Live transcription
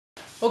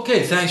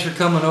Okay, thanks for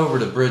coming over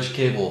to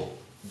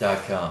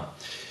bridgecable.com.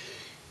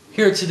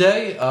 Here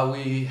today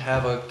we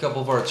have a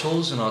couple of our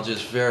tools, and I'll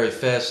just very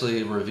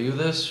fastly review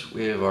this.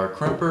 We have our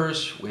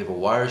crimpers, we have a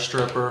wire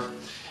stripper,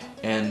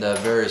 and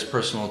various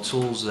personal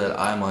tools that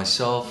I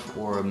myself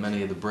or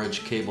many of the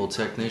bridge cable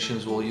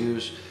technicians will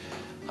use.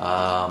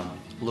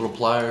 Little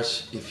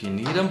pliers if you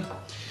need them,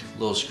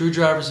 little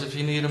screwdrivers if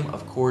you need them,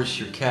 of course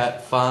your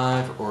Cat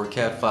 5 or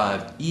Cat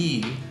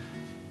 5e,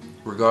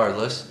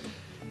 regardless.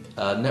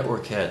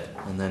 Network head,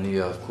 and then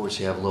you of course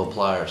you have little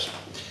pliers.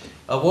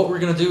 What we're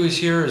going to do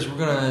is we're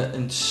going to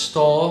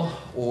install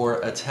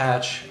or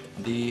attach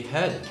the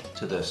head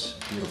to this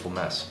beautiful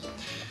mess.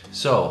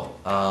 So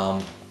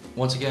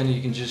once again, you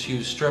can just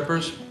use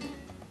strippers,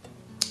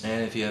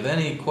 and if you have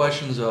any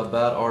questions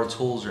about our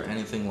tools or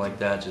anything like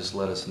that, just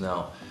let us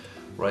know.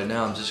 Right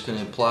now I'm just going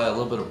to apply a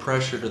little bit of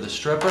pressure to the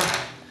stripper,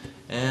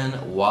 and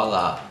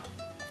voila.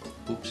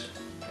 Oops,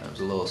 that was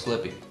a little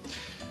slippy.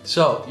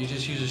 So you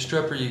just use a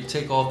stripper, you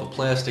take off the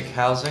plastic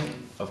housing,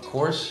 of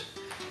course,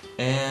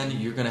 and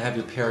you're going to have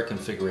your pair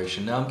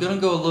configuration. Now I'm going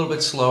to go a little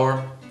bit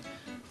slower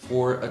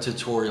for a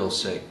tutorial's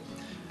sake.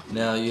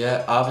 Now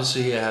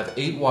obviously you have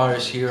 8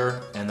 wires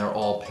here, and they're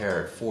all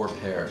paired, 4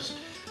 pairs.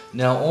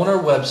 Now on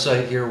our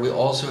website here we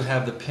also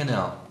have the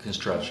pinout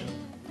construction,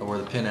 or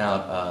the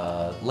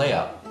pinout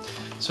layout.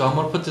 So I'm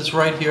going to put this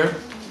right here,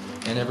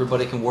 and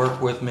everybody can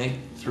work with me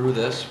through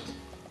this,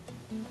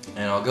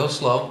 and I'll go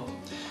slow.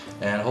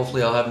 And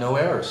hopefully I'll have no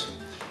errors.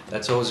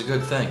 That's always a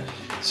good thing.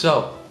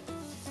 So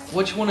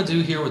what you want to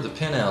do here with the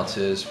pinouts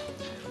is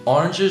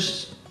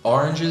oranges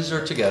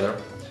are together,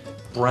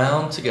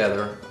 brown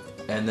together,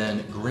 and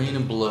then green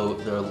and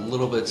blue, they're a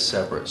little bit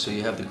separate. So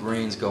you have the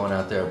greens going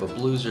out there, but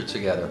blues are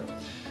together.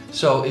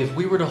 So if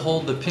we were to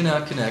hold the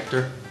pinout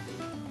connector,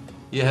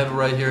 you have it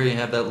right here, you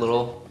have that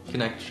little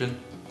connection.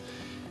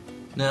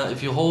 Now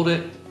if you hold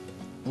it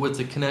with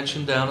the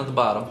connection down at the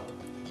bottom,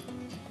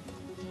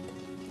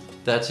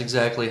 that's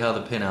exactly how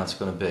the pinout's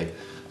going to be.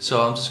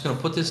 So I'm just going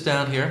to put this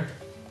down here,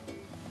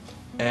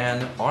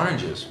 and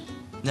oranges.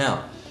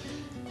 Now,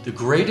 the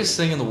greatest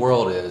thing in the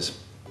world is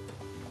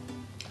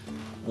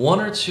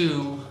 1 or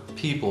 2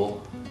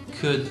 people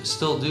could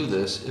still do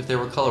this if they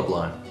were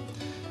colorblind,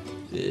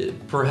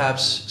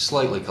 perhaps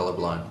slightly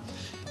colorblind.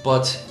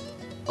 But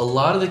a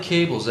lot of the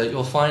cables that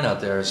you'll find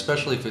out there,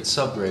 especially if it's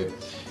subgrade,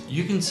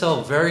 you can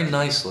tell very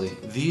nicely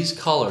these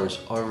colors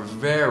are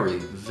very,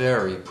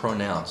 very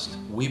pronounced.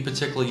 We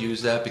particularly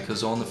use that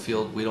because on the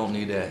field we don't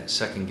need a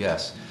second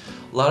guess.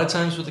 A lot of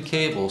times with the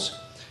cables,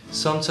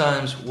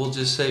 sometimes we'll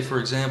just say, for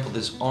example,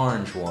 this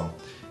orange one.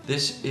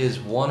 This is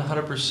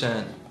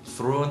 100%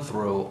 through and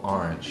through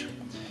orange.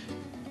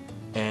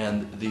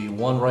 And the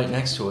one right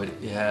next to it,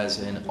 it has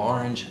an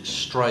orange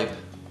stripe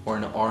or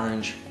an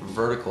orange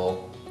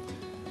vertical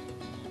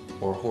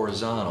or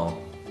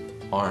horizontal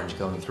orange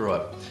going through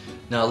it.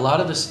 Now a lot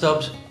of the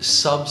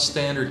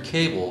substandard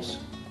cables,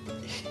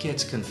 it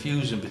gets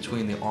confusion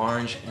between the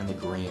orange and the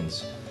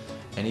greens.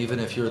 And even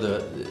if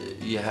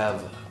you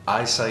have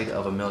eyesight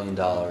of $1 million,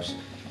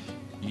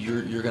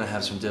 you're going to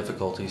have some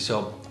difficulty.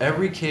 So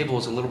every cable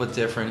is a little bit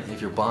different. If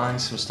you're buying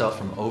some stuff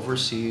from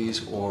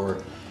overseas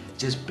or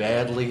just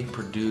badly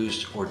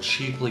produced or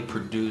cheaply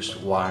produced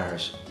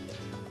wires,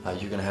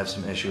 you're going to have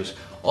some issues.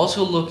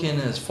 Also look in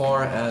as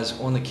far as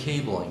on the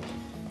cabling.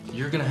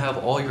 You're going to have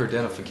all your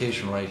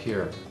identification right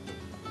here.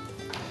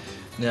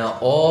 Now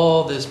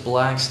all this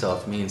black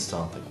stuff means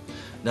something.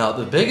 Now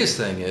the biggest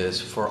thing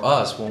is for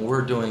us when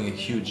we're doing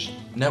huge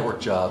network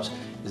jobs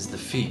is the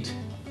feet.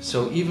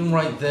 So even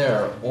right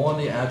there on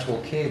the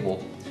actual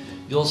cable,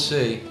 you'll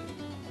see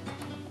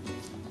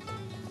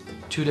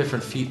 2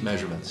 different feet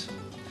measurements.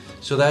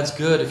 So that's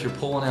good if you're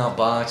pulling out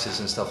boxes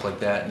and stuff like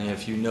that, and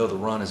if you know the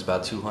run is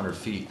about 200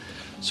 feet.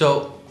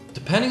 So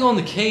depending on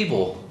the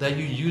cable that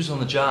you use on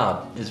the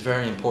job is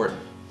very important.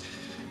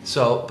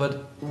 So,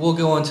 but we'll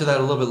go into that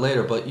a little bit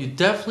later, but you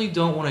definitely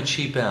don't want to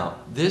cheap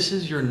out. This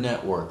is your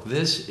network.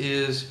 This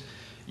is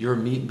your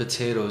meat and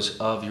potatoes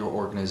of your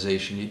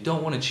organization. You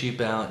don't want to cheap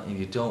out, and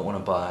you don't want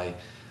to buy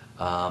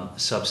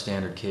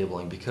substandard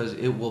cabling because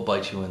it will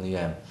bite you in the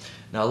end.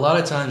 Now, a lot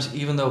of times,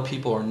 even though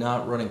people are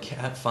not running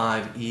Cat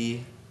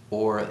 5e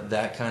or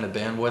that kind of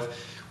bandwidth,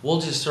 we'll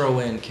just throw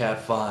in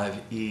Cat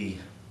 5e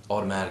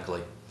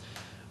automatically.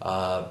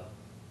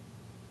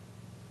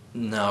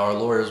 Now our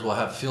lawyers will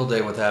have a field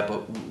day with that,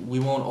 but we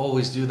won't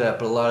always do that.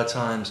 But a lot of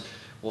times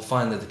we'll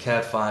find that the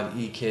Cat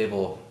 5e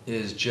cable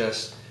is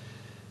just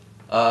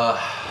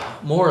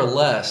more or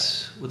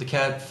less, with the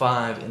Cat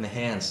 5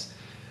 enhanced,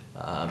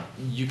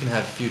 you can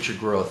have future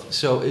growth.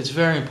 So it's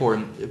very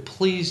important.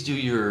 Please do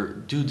your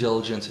due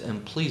diligence,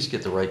 and please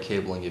get the right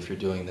cabling if you're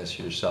doing this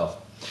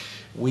yourself.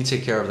 We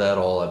take care of that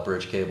all at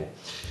Bridge Cable.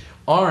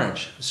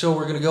 Orange. So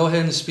we're going to go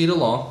ahead and speed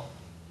along.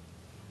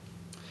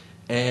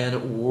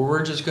 And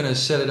we're just going to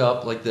set it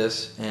up like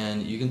this,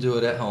 and you can do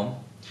it at home.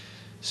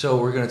 So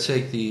we're going to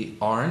take the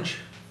orange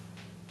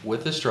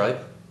with the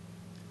stripe,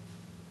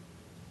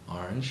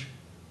 orange,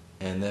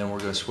 and then we're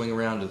going to swing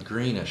around to the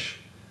greenish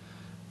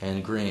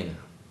and green.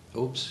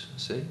 Oops,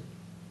 see?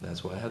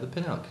 That's why I have the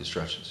pinout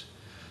constructions.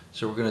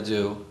 So we're going to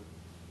do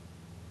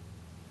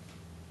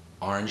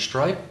orange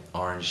stripe,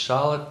 orange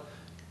solid,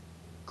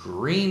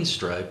 green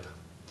stripe,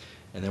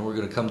 and then we're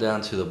going to come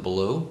down to the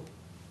blue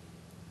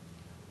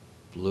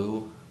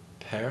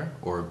pair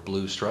or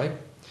blue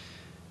stripe,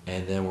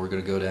 and then we're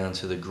going to go down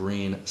to the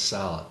green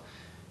solid,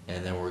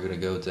 and then we're going to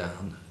go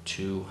down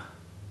to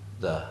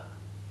the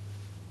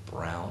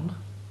brown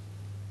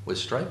with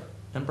stripe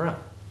and brown.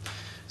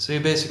 So you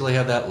basically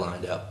have that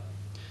lined up.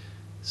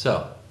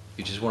 So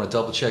you just want to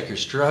double check your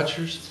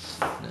structures.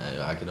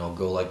 I can all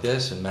go like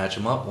this and match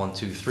them up, 1,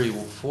 2, 3,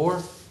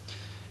 4.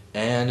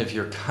 And if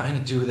you're kind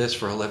of do this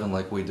for a living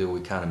like we do,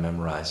 we kind of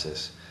memorize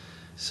this.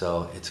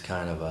 So it's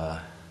kind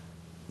of,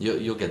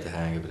 you'll get the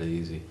hang of it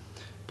easy.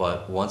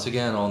 But once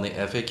again, on the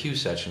FAQ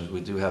sections,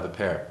 we do have a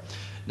pair.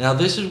 Now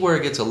this is where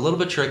it gets a little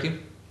bit tricky.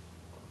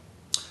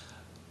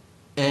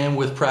 And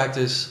with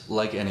practice,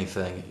 like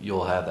anything,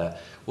 you'll have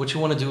that. What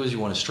you want to do is you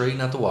want to straighten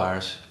out the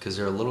wires because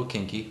they're a little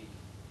kinky.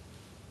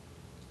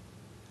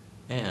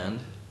 And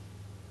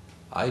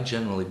I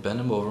generally bend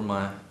them over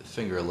my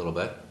finger a little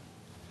bit.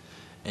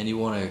 And you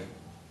want to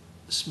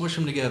smush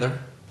them together.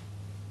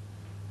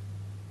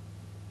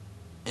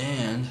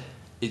 And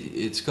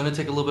it's going to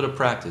take a little bit of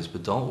practice,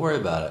 but don't worry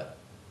about it.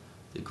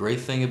 The great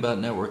thing about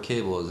network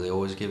cable is they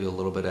always give you a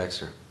little bit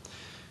extra.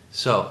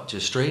 So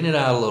just straighten it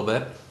out a little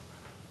bit.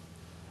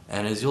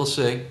 And as you'll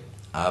see,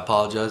 I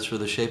apologize for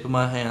the shape of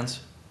my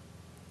hands.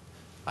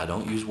 I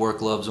don't use work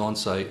gloves on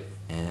site,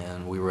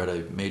 and we were at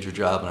a major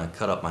job and I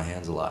cut up my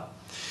hands a lot.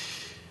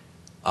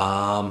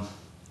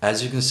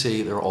 As you can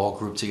see, they're all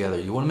grouped together.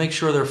 You want to make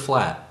sure they're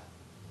flat.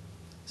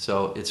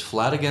 So it's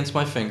flat against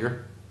my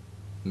finger.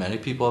 Many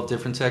people have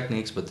different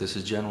techniques, but this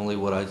is generally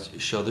what I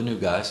show the new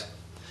guys.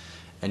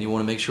 And you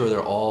want to make sure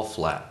they're all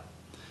flat.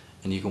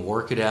 And you can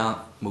work it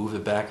out, move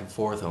it back and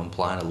forth, I'm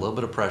applying a little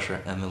bit of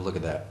pressure, and then look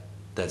at that.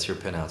 That's your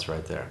pinouts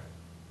right there.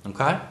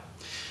 Okay?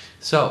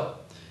 So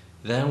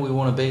then we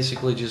want to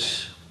basically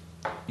just,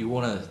 you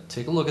want to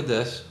take a look at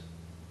this,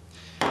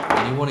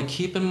 and you want to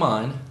keep in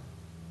mind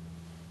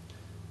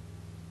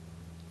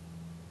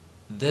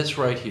this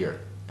right here.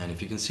 And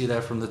if you can see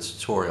that from the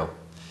tutorial,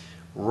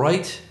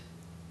 right,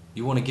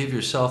 you want to give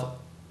yourself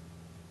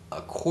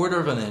a 1/4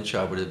 of an inch,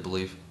 I would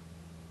believe,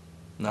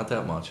 not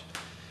that much,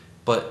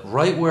 but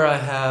right where I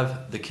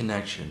have the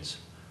connections,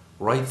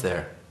 right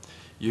there,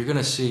 you're going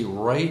to see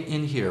right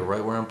in here,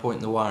 right where I'm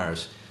pointing the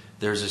wires,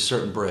 there's a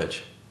certain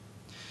bridge.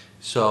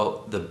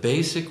 So the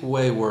basic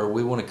way where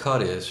we want to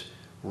cut is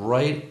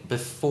right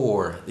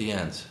before the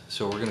ends.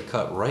 So we're going to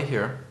cut right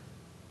here,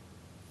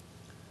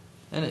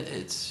 and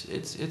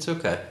it's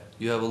okay.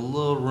 You have a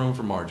little room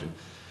for margin.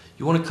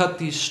 You want to cut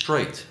these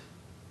straight.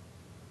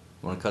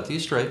 You want to cut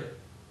these straight.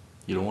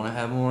 You don't want to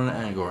have them on an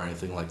angle or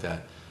anything like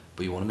that,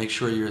 but you want to make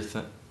sure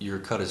your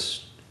cut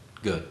is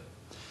good.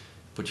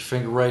 Put your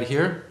finger right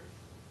here.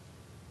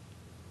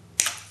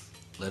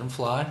 Let them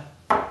fly.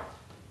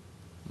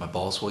 My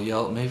boss will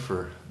yell at me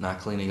for not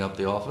cleaning up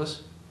the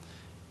office.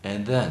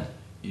 And then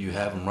you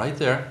have them right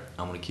there.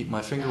 I'm going to keep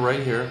my finger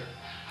right here.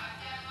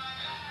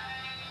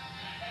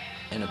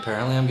 And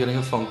apparently I'm getting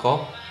a phone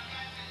call.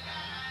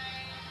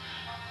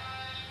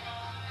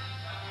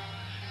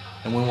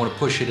 And we want to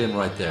push it in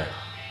right there.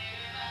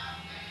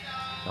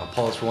 I'll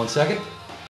pause for 1 second.